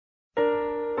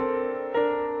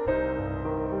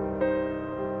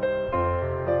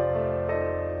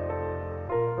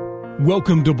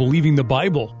Welcome to Believing the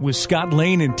Bible with Scott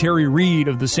Lane and Terry Reed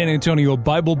of the San Antonio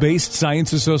Bible-Based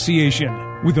Science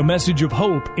Association, with a message of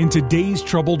hope in today's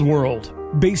troubled world,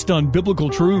 based on biblical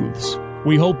truths.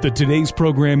 We hope that today's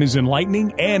program is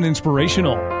enlightening and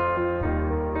inspirational.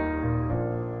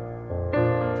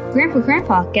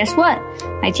 Grandpa, guess what?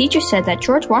 My teacher said that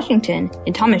George Washington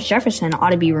and Thomas Jefferson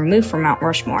ought to be removed from Mount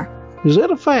Rushmore. Is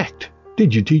that a fact?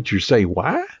 Did your teacher say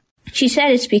why? She said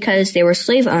it's because they were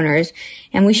slave owners,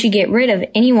 and we should get rid of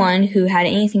anyone who had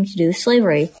anything to do with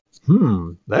slavery.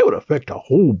 That would affect a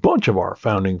whole bunch of our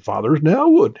founding fathers now,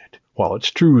 wouldn't it? While it's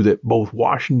true that both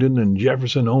Washington and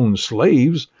Jefferson owned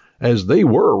slaves, as they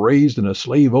were raised in a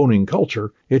slave-owning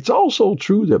culture, it's also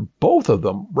true that both of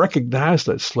them recognized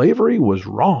that slavery was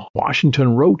wrong.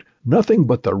 Washington wrote, "Nothing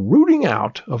but the rooting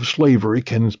out of slavery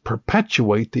can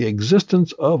perpetuate the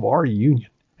existence of our Union."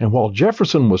 And while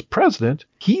Jefferson was president,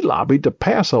 he lobbied to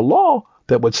pass a law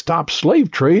that would stop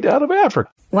slave trade out of Africa.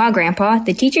 Wow, Grandpa,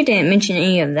 the teacher didn't mention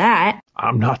any of that.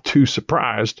 I'm not too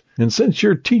surprised. And since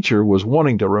your teacher was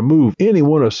wanting to remove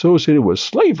anyone associated with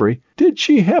slavery, did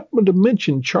she happen to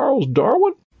mention Charles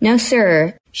Darwin? No,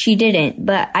 sir, she didn't,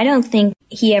 but I don't think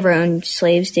he ever owned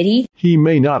slaves, did he? He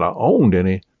may not have owned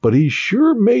any, but he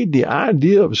sure made the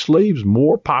idea of slaves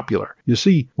more popular. You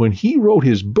see, when he wrote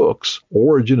his books,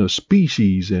 Origin of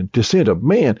Species and Descent of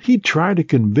Man, he tried to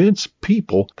convince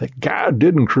people that God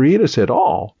didn't create us at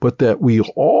all, but that we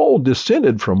all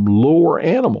descended from lower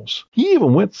animals. He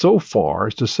even went so far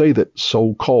as to say that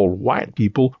so-called white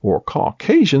people, or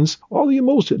Caucasians, are the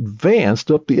most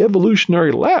advanced up the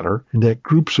evolutionary ladder, and that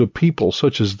groups of people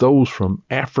such as those from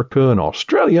Africa and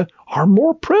Australia are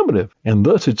more primitive, and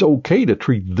thus it's okay to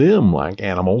treat them like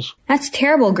animals. That's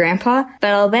terrible, Grandpa, but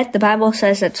I'll bet the Bible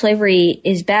says that slavery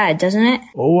is bad, doesn't it?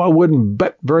 Oh, I wouldn't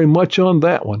bet very much on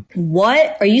that one.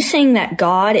 What? Are you saying that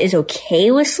God is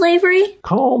okay with slavery?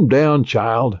 Calm down,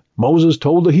 child. Moses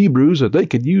told the Hebrews that they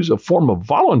could use a form of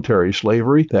voluntary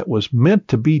slavery that was meant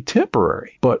to be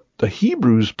temporary. But the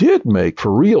Hebrews did make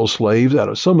for real slaves out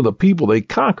of some of the people they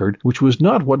conquered, which was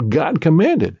not what God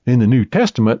commanded. In the New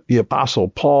Testament, the Apostle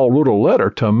Paul wrote a letter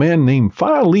to a man named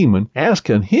Philemon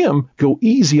asking him to go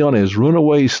easy on his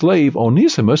runaway slave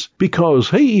Onesimus because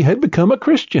he had become a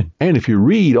Christian. And if you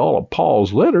read all of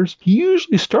Paul's letters, he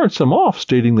usually starts them off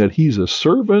stating that he's a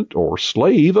servant or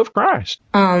slave of Christ.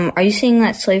 Are you saying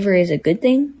that slavery is a good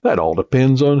thing? That all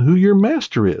depends on who your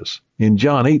master is. In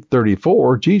John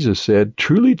 8:34, Jesus said,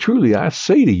 "Truly, truly, I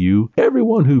say to you,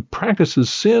 everyone who practices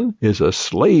sin is a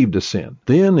slave to sin."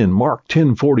 Then in Mark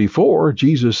 10:44,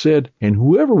 Jesus said, "And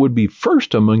whoever would be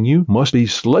first among you must be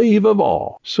slave of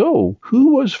all." So,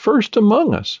 who was first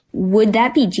among us? Would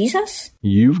that be Jesus?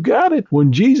 You've got it.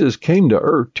 When Jesus came to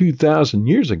earth 2,000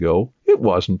 years ago, it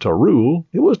wasn't to rule,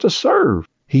 it was to serve.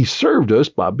 He served us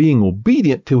by being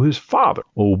obedient to his Father,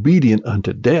 obedient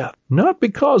unto death. Not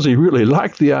because he really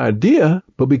liked the idea,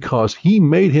 but because he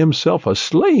made himself a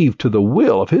slave to the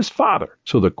will of his Father.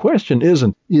 So the question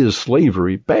isn't, is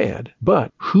slavery bad?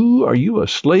 But who are you a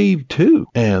slave to?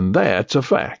 And that's a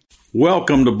fact.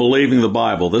 Welcome to Believing the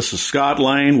Bible. This is Scott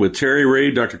Lane with Terry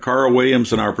Reed, Dr. Carl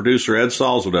Williams, and our producer Ed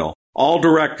Salzadell, all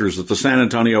directors at the San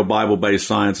Antonio Bible-Based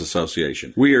Science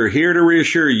Association. We are here to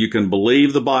reassure you can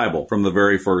believe the Bible from the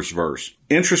very first verse.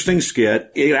 Interesting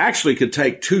skit. It actually could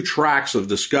take 2 tracks of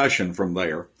discussion from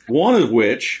there. One of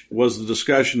which was the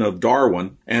discussion of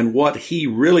Darwin and what he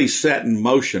really set in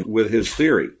motion with his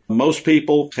theory. Most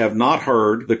people have not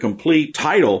heard the complete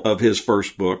title of his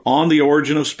first book, On the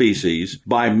Origin of Species,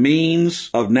 By Means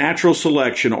of Natural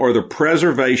Selection or the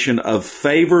Preservation of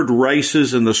Favored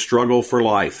Races in the Struggle for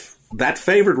Life. That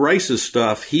favored races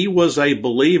stuff, he was a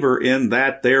believer in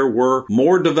that there were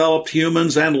more developed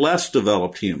humans and less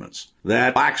developed humans.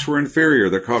 That blacks were inferior,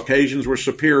 the Caucasians were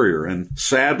superior, and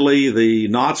sadly the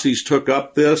Nazis took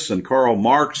up this and Karl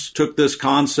Marx took this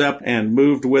concept and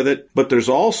moved with it. But there's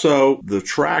also the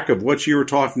track of what you were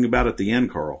talking about at the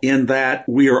end, Carl, in that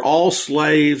we are all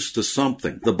slaves to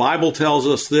something. The Bible tells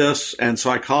us this and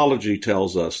psychology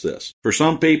tells us this. For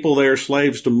some people, they're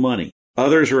slaves to money.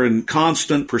 Others are in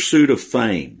constant pursuit of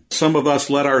fame. Some of us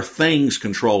let our things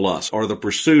control us, or the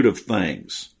pursuit of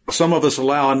things. Some of us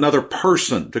allow another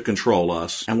person to control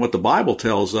us. And what the Bible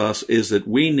tells us is that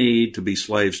we need to be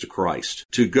slaves to Christ,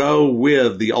 to go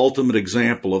with the ultimate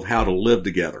example of how to live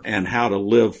together and how to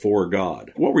live for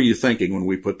God. What were you thinking when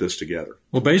we put this together?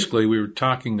 Well, basically, we were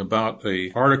talking about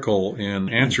an article in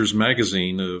Answers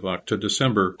Magazine to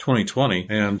December 2020,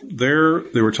 and there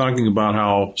they were talking about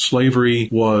how slavery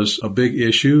was a big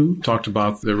issue, talked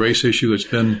about the race issue that's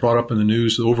been brought up in the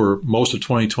news over most of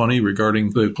 2020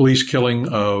 regarding the police killing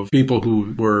of of people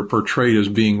who were portrayed as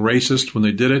being racist when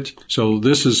they did it. So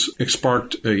this has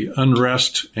sparked a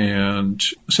unrest and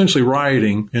essentially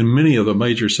rioting in many of the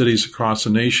major cities across the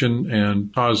nation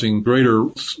and causing greater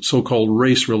so-called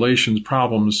race relations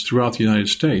problems throughout the United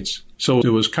States. So it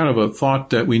was kind of a thought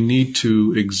that we need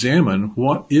to examine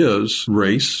what is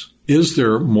race. Is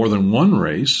there more than one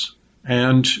race?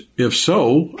 And if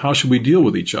so, how should we deal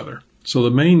with each other? So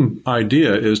the main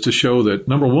idea is to show that,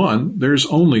 number one, there's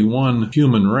only one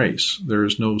human race.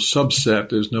 There's no subset.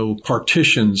 There's no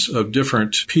partitions of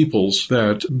different peoples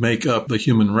that make up the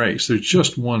human race. There's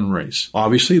just one race.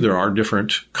 Obviously, there are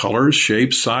different colors,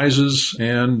 shapes, sizes,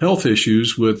 and health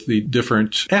issues with the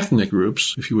different ethnic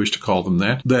groups, if you wish to call them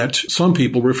that some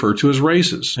people refer to as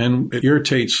races. And it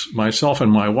irritates myself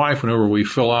and my wife whenever we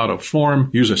fill out a form,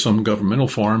 usually some governmental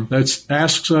form, that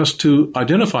asks us to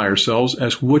identify ourselves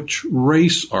as which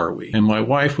race are we? And my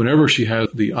wife, whenever she has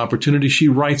the opportunity, she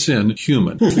writes in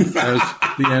human as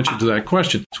the answer to that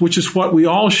question, which is what we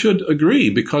all should agree,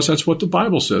 because that's what the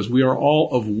Bible says. We are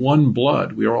all of one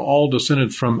blood. We are all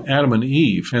descended from Adam and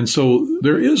Eve. And so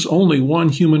there is only one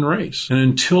human race. And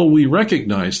until we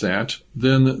recognize that,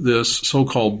 then this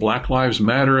so-called Black Lives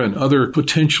Matter and other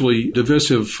potentially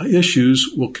divisive issues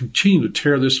will continue to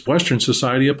tear this Western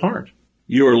society apart.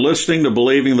 You are listening to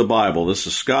Believing the Bible. This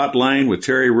is Scott Lane with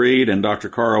Terry Reed and Dr.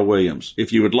 Carl Williams.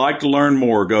 If you would like to learn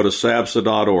more, go to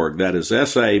sabsa.org. That is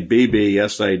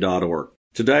SABBSA.org.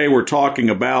 Today we're talking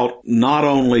about not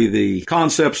only the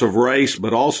concepts of race,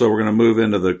 but also we're going to move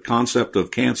into the concept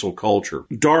of cancel culture.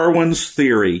 Darwin's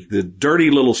theory, the dirty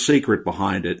little secret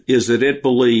behind it, is that it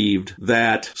believed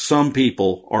that some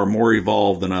people are more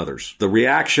evolved than others. The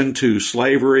reaction to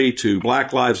slavery, to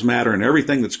Black Lives Matter, and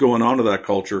everything that's going on to that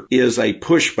culture is a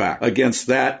pushback against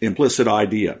that implicit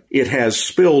idea. It has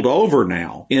spilled over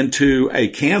now into a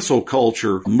cancel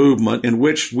culture movement in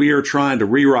which we are trying to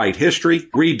rewrite history,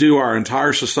 redo our entire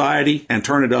society, and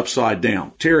turn it upside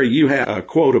down. Terry, you had a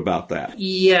quote about that.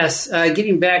 Yes,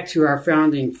 getting back to our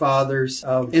founding fathers,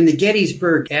 in the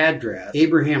Gettysburg Address,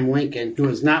 Abraham Lincoln, who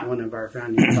was not one of our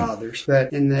founding fathers,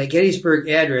 but in the Gettysburg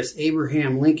Address,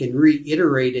 Abraham Lincoln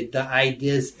reiterated the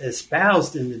ideas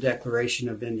espoused in the Declaration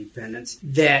of Independence,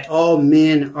 that all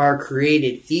men are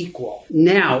created equal.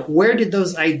 Now, where did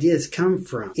those ideas come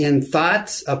from? In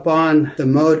Thoughts Upon the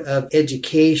Mode of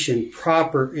Education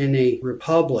Proper in a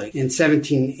Republic in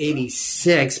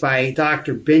 1786 by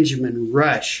Dr. Benjamin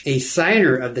Rush, a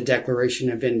signer of the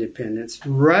Declaration of Independence.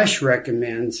 Rush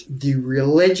recommends the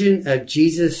religion of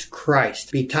Jesus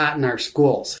Christ be taught in our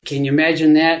schools. Can you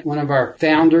imagine that? One of our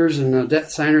founders and the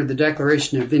signer of the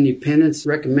Declaration of Independence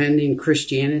recommending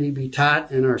Christianity be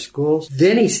taught in our schools.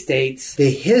 Then he states,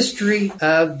 the history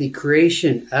of the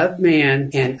creation of man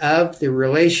and of the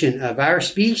relation of our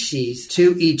species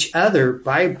to each other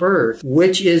by birth,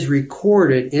 which is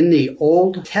recorded in the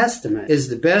Old Testament, is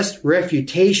the best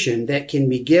refutation that can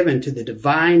be given to the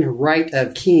divine right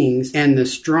of kings and the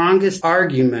strongest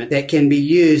argument that can be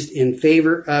used in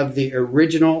favor of the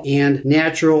original and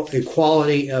natural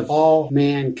equality of all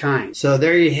mankind. So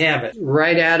there you have it,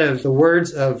 right out of the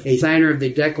words of a signer of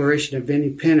the Declaration of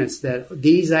Independence, that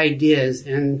these ideas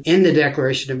in the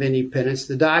Declaration of Independence,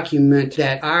 the document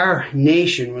that our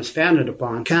nation was founded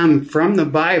upon, come from the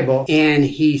Bible, and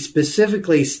he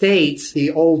specifically states the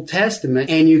Old Testament,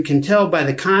 and you can tell by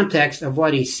the context of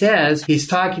what he says, he's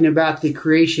talking about the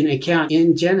creation account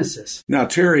in Genesis. Now,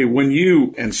 Terry, when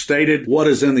you stated what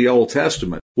is in the Old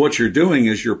Testament, what you're doing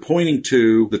is you're pointing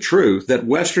to the truth that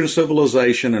Western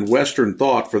civilization and Western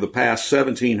thought for the past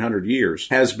 1,700 years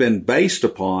has been based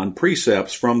upon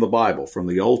precepts from the Bible, from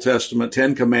the Old Testament,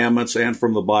 10 Commandments, and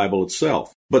from the Bible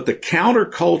itself. But the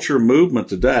counterculture movement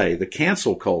today, the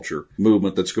cancel culture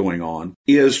movement that's going on,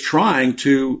 is trying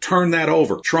to turn that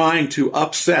over, trying to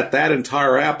upset that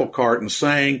entire apple cart and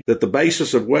saying that the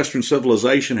basis of Western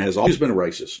civilization has always been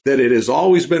racist, that it has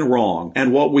always been wrong,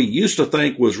 and what we used to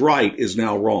think was right is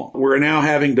now wrong. We're now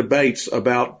having debates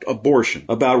about abortion,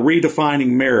 about redefining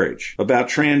marriage, about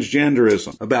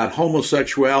transgenderism, about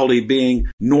homosexuality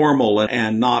being normal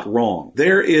and not wrong.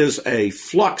 There is a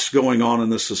flux going on in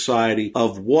this society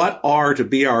of what are to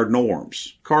be our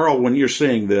norms. Carl, when you're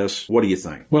seeing this, what do you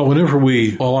think? Well, whenever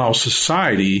we allow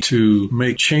society to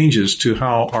make changes to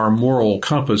how our moral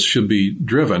compass should be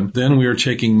driven, then we are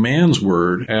taking man's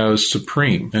word as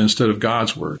supreme instead of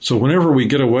God's word. So whenever we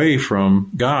get away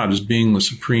from God as being the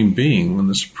supreme being and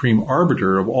the supreme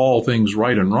arbiter of all things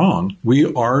right and wrong,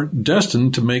 we are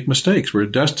destined to make mistakes. We're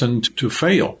destined to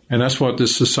fail. And that's what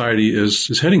this society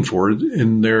is heading for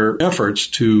in their efforts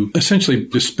to essentially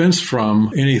dispense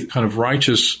from any kind of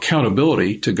righteous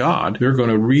accountability to God, they're going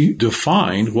to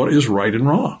redefine what is right and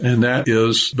wrong. And that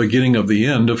is the beginning of the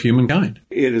end of humankind.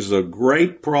 It is a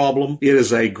great problem. It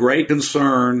is a great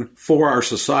concern for our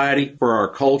society, for our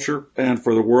culture, and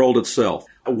for the world itself.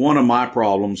 One of my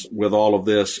problems with all of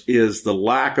this is the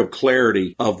lack of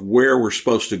clarity of where we're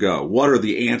supposed to go. What are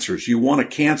the answers? You want to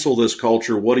cancel this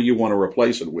culture. What do you want to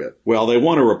replace it with? Well, they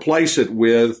want to replace it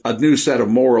with a new set of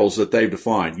morals that they've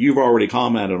defined. You've already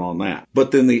commented on that. But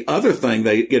then the other thing,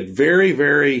 they get very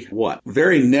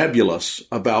nebulous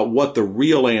about what the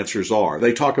real answers are.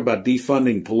 They talk about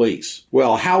defunding police.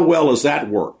 Well, how well does that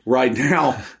work? Right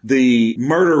now, the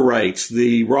murder rates,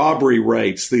 the robbery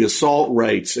rates, the assault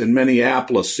rates in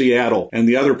Minneapolis, Seattle, and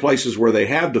the other places where they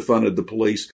have defunded the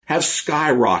police have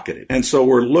skyrocketed. And so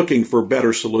we're looking for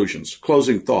better solutions.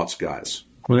 Closing thoughts, guys.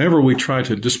 Whenever we try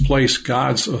to displace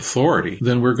God's authority,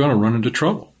 then we're going to run into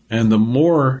trouble. And the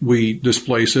more we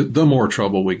displace it, the more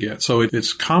trouble we get. So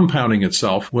it's compounding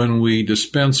itself when we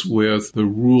dispense with the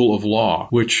rule of law,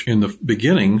 which in the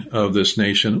beginning of this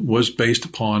nation was based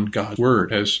upon God's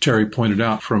word, as Terry pointed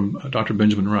out from Dr.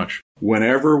 Benjamin Rush.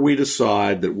 Whenever we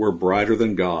decide that we're brighter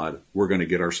than God, we're going to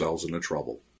get ourselves into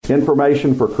trouble.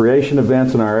 Information for creation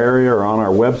events in our area are on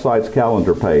our website's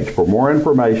calendar page. For more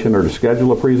information or to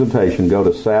schedule a presentation, go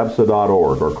to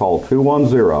sabsa.org or call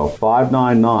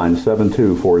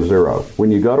 210-599-7240. When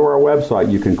you go to our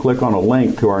website, you can click on a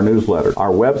link to our newsletter.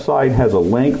 Our website has a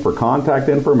link for contact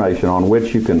information on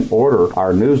which you can order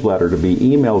our newsletter to be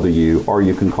emailed to you, or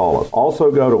you can call us. Also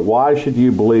go to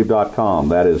whyshouldyoubelieve.com.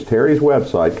 That is Terry's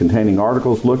website containing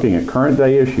articles looking at current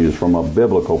day issues from a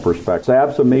biblical perspective.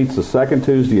 SABSA meets the second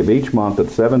Tuesday of each month at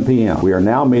 7 p.m. We are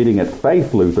now meeting at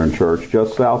Faith Lutheran Church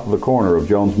just south of the corner of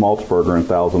Jones Maltzberger and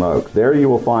Thousand Oaks. There you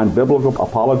will find biblical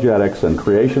apologetics and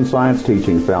creation science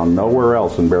teaching found nowhere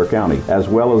else in Bexar County, as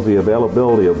well as the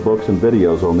availability of books and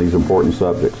videos on these important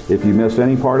subjects. If you missed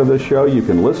any part of this show, you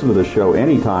can listen to the show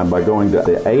anytime by going to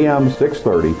the AM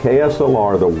 630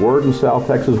 KSLR, the Word in South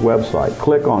Texas website.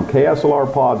 Click on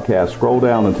KSLR Podcast, scroll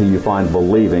down until you find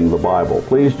Believing the Bible.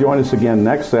 Please join us again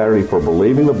next Saturday for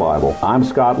Believing the Bible. I'm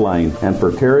Scott Lane, and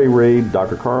for Terry Reed,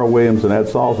 Dr. Carl Williams, and Ed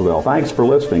Salzwedel, thanks for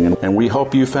listening, and we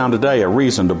hope you found today a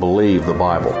reason to believe the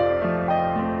Bible.